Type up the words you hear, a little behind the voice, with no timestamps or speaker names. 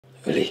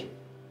Really?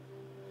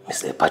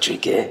 Mr.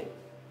 Patrick,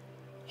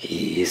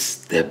 he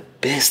is the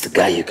best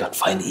guy you can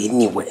find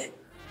anywhere.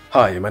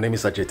 Hi, my name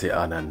is Adjetey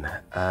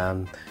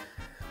Anang.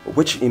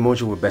 Which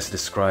emoji would best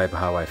describe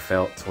how I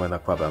felt when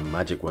Akwaaba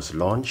Magic was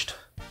launched?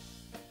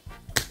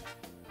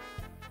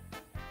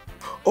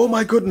 Oh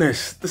my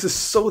goodness, this is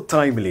so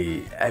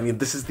timely. I mean,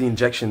 this is the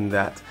injection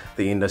that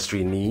the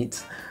industry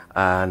needs.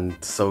 And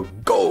so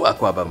go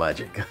Akwaaba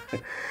Magic.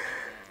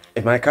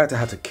 If my character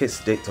had to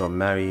kiss, date or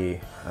marry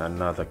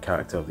another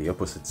character of the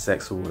opposite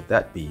sex, who would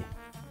that be?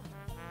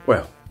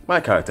 Well, my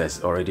character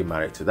is already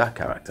married to that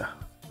character.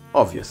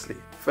 Obviously,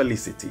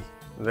 Felicity.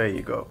 There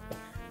you go.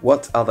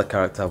 What other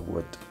character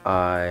would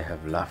I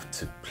have loved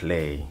to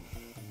play?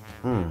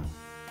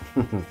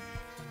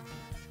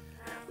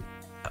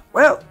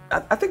 Well,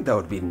 I think that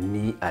would be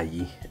Nii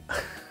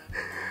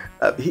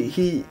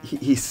Ocansey.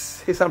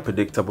 He's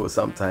unpredictable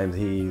sometimes.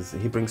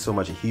 He brings so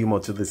much humor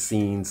to the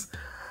scenes,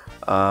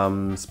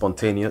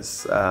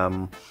 spontaneous.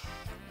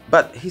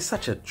 But he's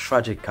such a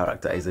tragic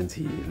character, isn't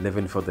he?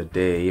 Living for the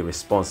day,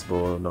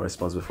 irresponsible, not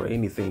responsible for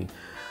anything.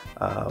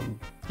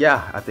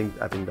 Yeah, I think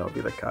that would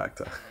be the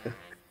character.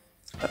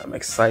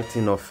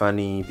 Exciting or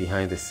funny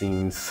behind the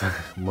scenes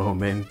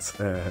moments.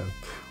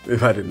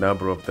 We've had a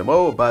number of them.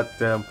 Oh, but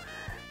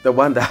the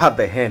one that had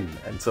the hen,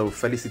 and so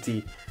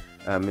Felicity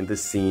in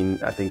this scene,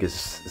 I think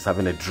is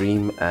having a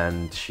dream,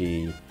 and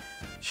she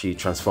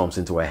transforms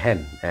into a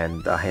hen,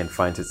 and the hen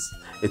finds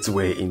its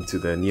way into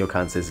the Nii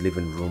Ocansey's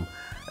living room.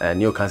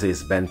 Nii Ocansey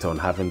is bent on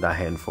having that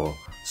hen for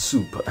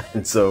soup,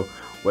 and so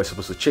we're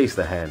supposed to chase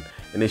the hen.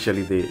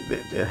 Initially,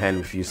 the hen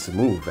refused to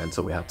move, and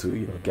so we had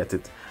to get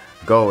it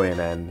going,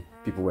 and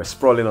people were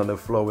sprawling on the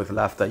floor with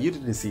laughter. You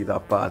didn't see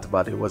that part,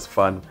 but it was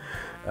fun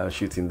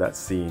shooting that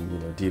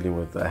scene, dealing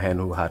with a hen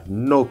who had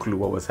no clue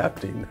what was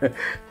happening.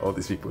 All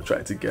these people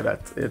trying to get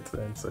at it,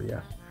 and so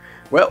yeah.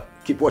 Well,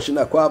 keep watching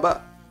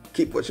Akwaaba,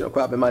 keep watching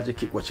Akwaaba Magic,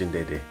 keep watching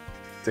Dede.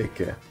 Take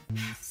care.